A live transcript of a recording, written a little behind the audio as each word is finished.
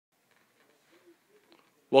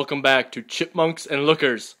Welcome back to Chipmunks and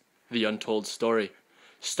Lookers, The Untold Story,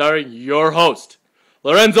 starring your host,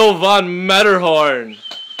 Lorenzo Von Matterhorn.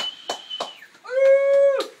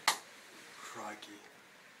 Crikey.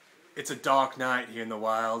 It's a dark night here in the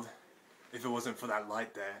wild, if it wasn't for that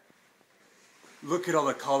light there. Look at all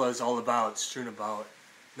the colors all about, strewn about.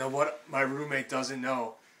 Now what my roommate doesn't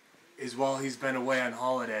know is while he's been away on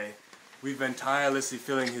holiday, we've been tirelessly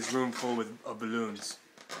filling his room full of balloons.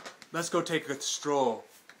 Let's go take a stroll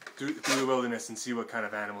through the wilderness and see what kind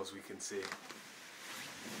of animals we can see.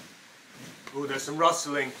 Ooh, there's some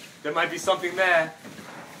rustling. There might be something there.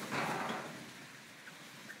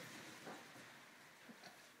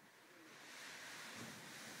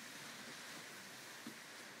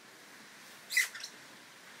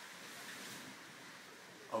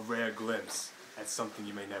 A rare glimpse at something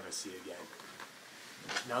you may never see again.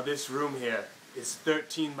 Now this room here is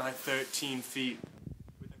 13 by 13 feet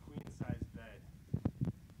with a queen-size bed.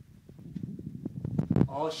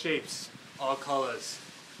 All shapes, all colors,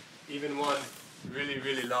 even one really,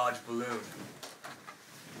 really large balloon.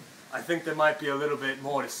 I think there might be a little bit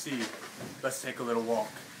more to see. Let's take a little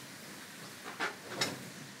walk.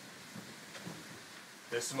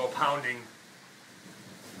 There's some more pounding.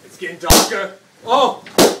 It's getting darker. Oh!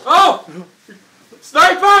 Oh!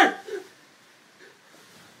 Sniper!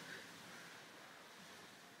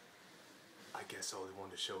 I guess all he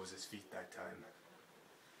wanted to show was his feet that time.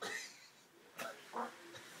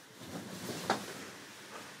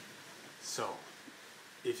 So,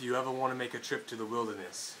 if you ever want to make a trip to the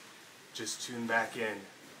wilderness, just tune back in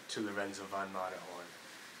to Lorenzo Von Matterhorn.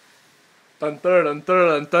 Dun dun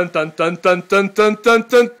dun dun dun dun dun dun dun dun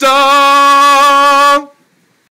dun dun.